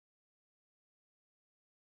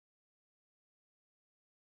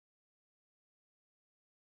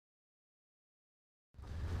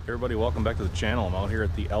Everybody, welcome back to the channel. I'm out here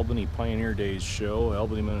at the Albany Pioneer Days show,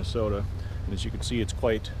 Albany, Minnesota. And as you can see, it's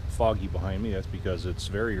quite foggy behind me. That's because it's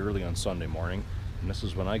very early on Sunday morning. And this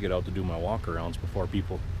is when I get out to do my walkarounds before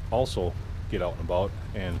people also get out and about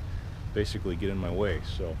and basically get in my way.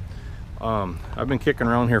 So I've been kicking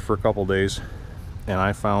around here for a couple days and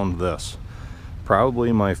I found this.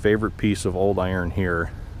 Probably my favorite piece of old iron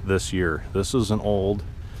here this year. This is an old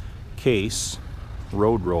J.I.case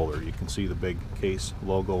road roller. You can see the big J.I.case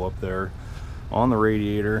logo up there on the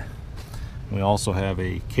radiator. We also have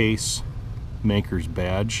a J.I.case maker's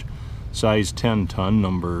badge, size 10 ton,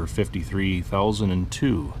 number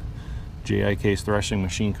 53002, J.I.case threshing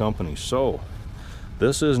machine company. So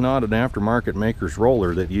this is not an aftermarket maker's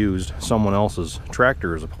roller that used someone else's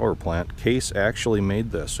tractor as a power plant. J.I.case actually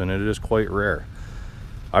made this, and it is quite rare.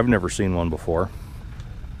 I've never seen one before.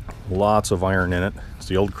 Lots of iron in it. It's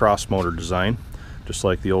the old Crossmotor design, just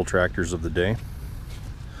like the old tractors of the day.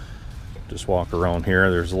 Just walk around here.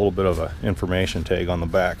 There's a little bit of an information tag on the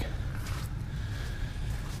back.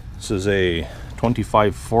 This is a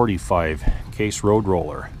 2545 J.I.case road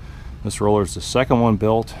roller. This roller is the second one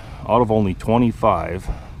built out of only 25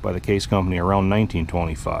 by the J.I.case company around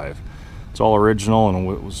 1925. It's all original, and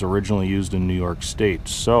it was originally used in New York State.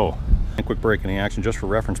 So, a quick break in the action, just for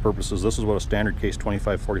reference purposes. This is what a standard J.I.case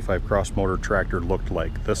 2545 Crossmotor tractor looked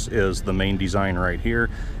like. This is the main design right here,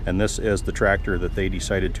 and this is the tractor that they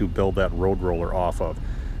decided to build that road roller off of.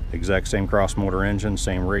 Exact same Crossmotor engine,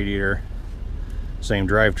 same radiator, same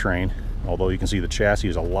drivetrain, although you can see the chassis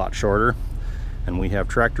is a lot shorter, and we have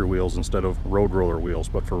tractor wheels instead of road roller wheels.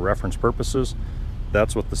 But for reference purposes,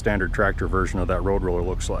 that's what the standard tractor version of that road roller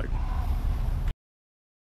looks like.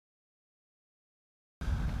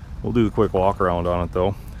 We'll do the quick walk around on it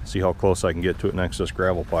though, see how close I can get to it next to this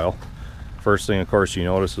gravel pile. First thing, of course, you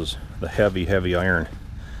notice is the heavy iron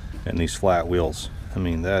and these flat wheels. I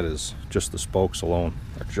mean, that is just the spokes alone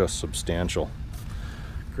are just substantial.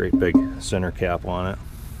 Great big center cap on it.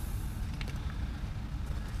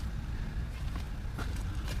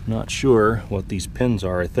 Not sure what these pins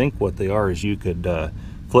are. I think what they are is you could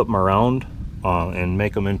flip them around and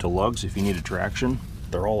make them into lugs if you needed traction.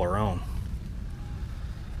 They're all around.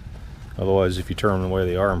 Otherwise, if you turn them the way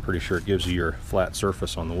they are, I'm pretty sure it gives you your flat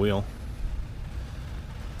surface on the wheel.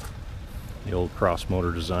 The old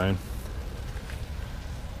Crossmotor design.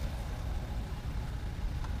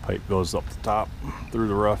 Pipe goes up the top, through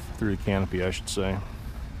the roof, through the canopy, I should say.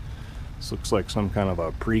 This looks like some kind of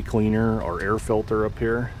a pre-cleaner or air filter up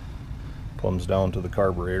here. Plumbs down to the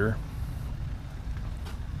carburetor.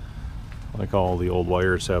 Like all the old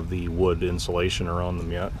wires have the wood insulation around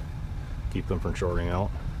them yet. Keep them from shorting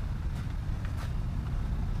out.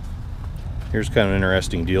 Here's kind of an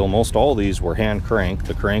interesting deal. Most all of these were hand cranked.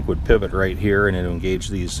 The crank would pivot right here and it would engage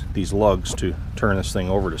these lugs to turn this thing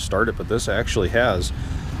over to start it. But this actually has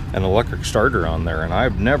an electric starter on there, and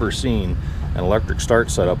I've never seen an electric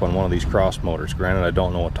start setup on one of these Crossmotors. Granted, I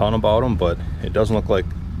don't know a ton about them, but it doesn't look like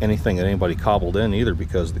anything that anybody cobbled in either,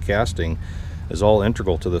 because the casting is all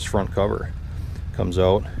integral to this front cover. Comes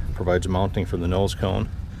out, provides mounting for the nose cone.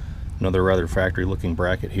 Another rather factory looking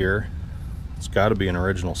bracket here. It's got to be an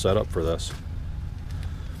original setup for this.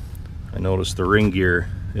 I noticed the ring gear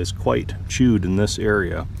is quite chewed in this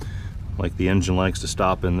area. Like the engine likes to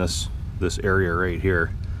stop in this area right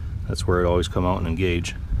here. That's where it always come out and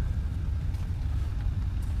engage.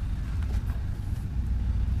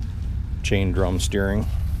 Chain drum steering.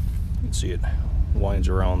 You can see it winds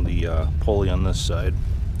around the pulley on this side.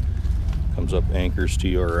 Comes up, anchors to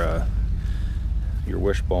your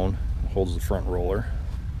wishbone. Holds the front roller.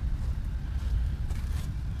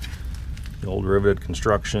 The old riveted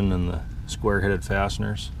construction and the square-headed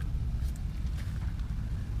fasteners.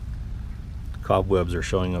 Cobwebs are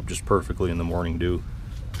showing up just perfectly in the morning dew.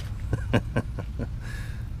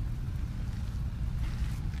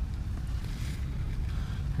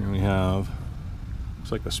 Here we have,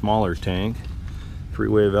 looks like a smaller tank.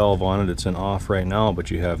 Three-way valve on it. It's in off right now, but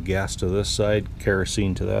you have gas to this side,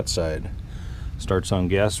 kerosene to that side. Starts on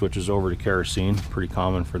gas, switches over to kerosene. Pretty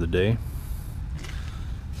common for the day.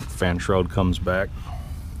 Fan shroud comes back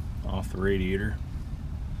off the radiator.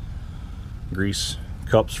 Grease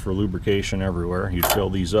cups for lubrication everywhere. You'd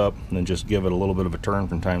fill these up and then just give it a little bit of a turn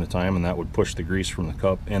from time to time, and that would push the grease from the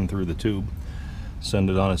cup in through the tube,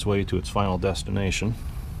 send it on its way to its final destination.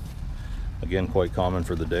 Again, quite common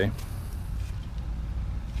for the day.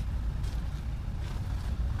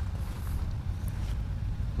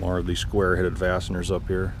 More of these square-headed fasteners up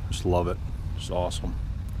here. Just love it. It's awesome.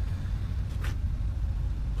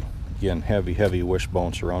 Again, heavy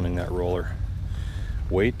wishbone surrounding that roller.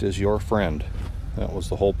 Weight is your friend. That was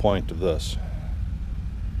the whole point of this.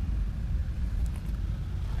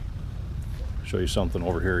 show you something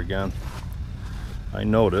over here again. I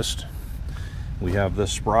noticed we have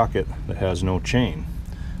this sprocket that has no chain,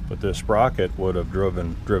 but this sprocket would have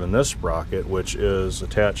driven this sprocket, which is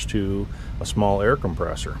attached to a small air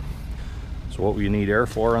compressor. So what we need air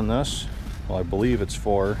for on this, well, I believe it's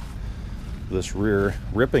for this rear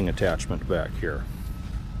ripping attachment back here.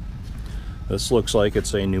 This looks like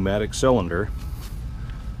it's a pneumatic cylinder.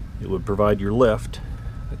 It would provide your lift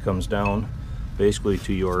that comes down basically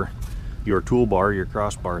to your toolbar, your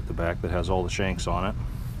crossbar at the back that has all the shanks on it.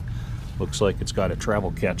 Looks like it's got a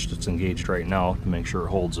travel catch that's engaged right now to make sure it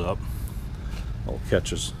holds up. All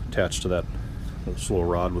catch is attached to this little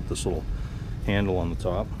rod with this little handle on the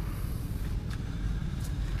top.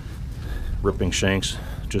 Ripping shanks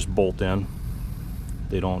just bolt in.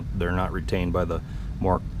 They're not retained by the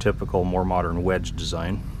more typical, more modern wedge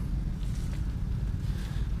design.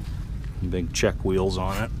 Big check wheels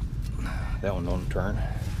on it. That one don't turn.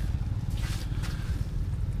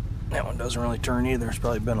 That one doesn't really turn either. It's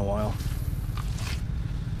probably been a while.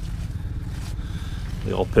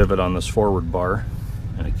 They all pivot on this forward bar,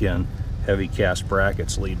 and again, heavy cast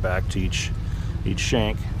brackets lead back to each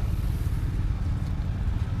shank.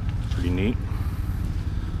 Pretty neat.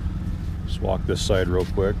 Just walk this side real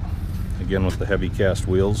quick. Again with the heavy cast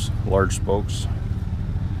wheels, large spokes.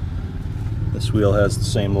 This wheel has the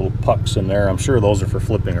same little pucks in there. I'm sure those are for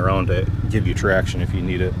flipping around to give you traction if you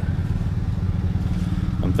need it.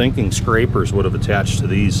 I'm thinking scrapers would have attached to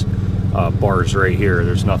these bars right here.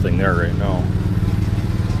 There's nothing there right now.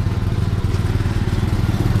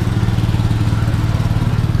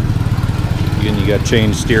 Again, you got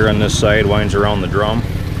chain steer on this side, winds around the drum.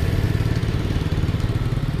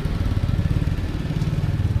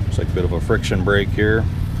 Looks like a bit of a friction brake here.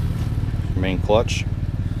 Main clutch.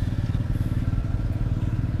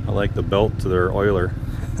 I like the belt to their oiler.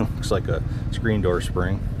 It looks like a screen door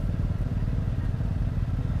spring.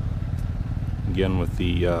 Again with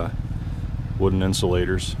the wooden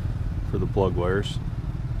insulators for the plug wires.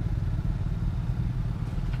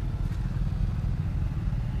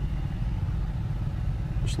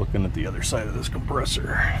 Just looking at the other side of this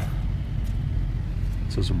compressor.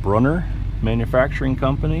 This is a Brunner manufacturing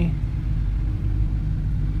company.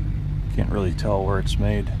 Can't really tell where it's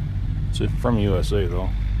made. It's from USA though.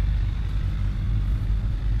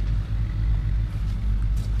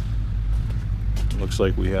 Looks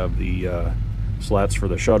like we have the slats for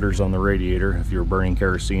the shutters on the radiator. If you're burning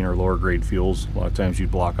kerosene or lower grade fuels, a lot of times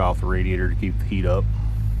you'd block off the radiator to keep the heat up.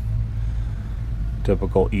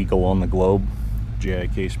 Typical eagle on the globe,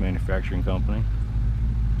 J.I.case manufacturing company.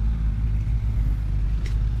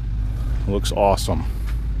 Looks awesome.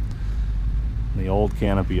 The old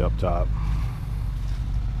canopy up top.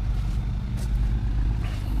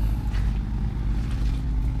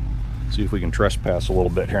 See if we can trespass a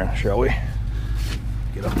little bit here, shall we?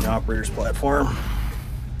 Get up the operator's platform.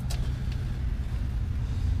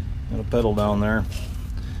 Got a pedal down there.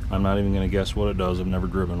 I'm not even going to guess what it does. I've never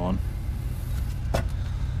driven one.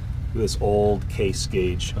 This old case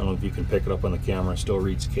gauge. I don't know if you can pick it up on the camera. It still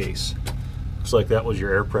reads case. Looks like that was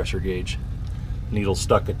your air pressure gauge. Needle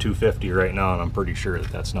stuck at 250 right now, and I'm pretty sure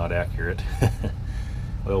that that's not accurate.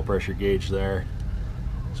 Oil pressure gauge there.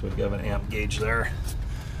 So we have an amp gauge there.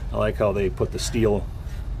 I like how they put the steel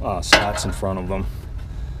slats in front of them.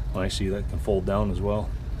 I see that can fold down as well.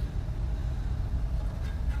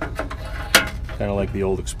 Kind of like the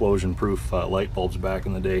old explosion-proof light bulbs back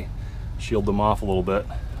in the day. Shield them off a little bit.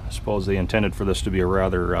 I suppose they intended for this to be a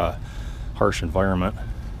rather harsh environment.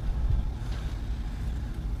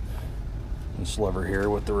 This lever here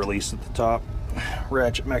with the release at the top.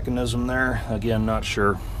 Ratchet mechanism there. Again, not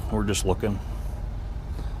sure. We're just looking.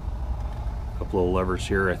 A couple of levers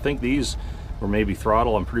here. I think these were maybe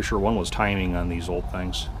throttle. I'm pretty sure one was timing on these old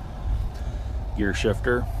things. Gear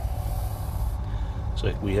shifter.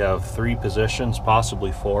 So we have 3 positions,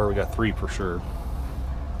 possibly 4. We got 3 for sure.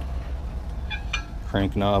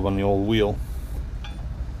 Crank knob on the old wheel.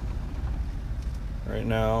 Right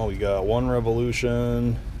now we got 1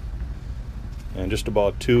 revolution and just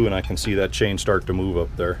about 2, and I can see that chain start to move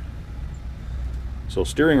up there. So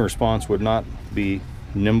steering response would not be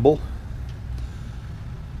nimble,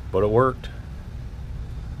 but it worked.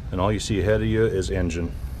 And all you see ahead of you is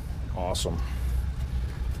engine. Awesome.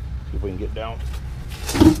 See if we can get down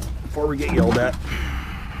before we get yelled at.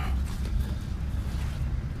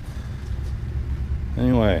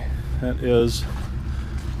 Anyway, that is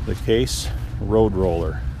the Case Road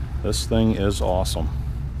Roller. This thing is awesome.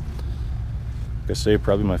 Like I say,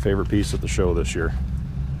 probably my favorite piece at the show this year.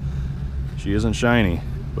 She isn't shiny,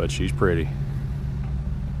 but she's pretty.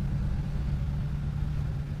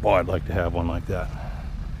 Boy, I'd like to have one like that.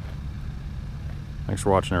 Thanks for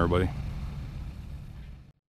watching, everybody.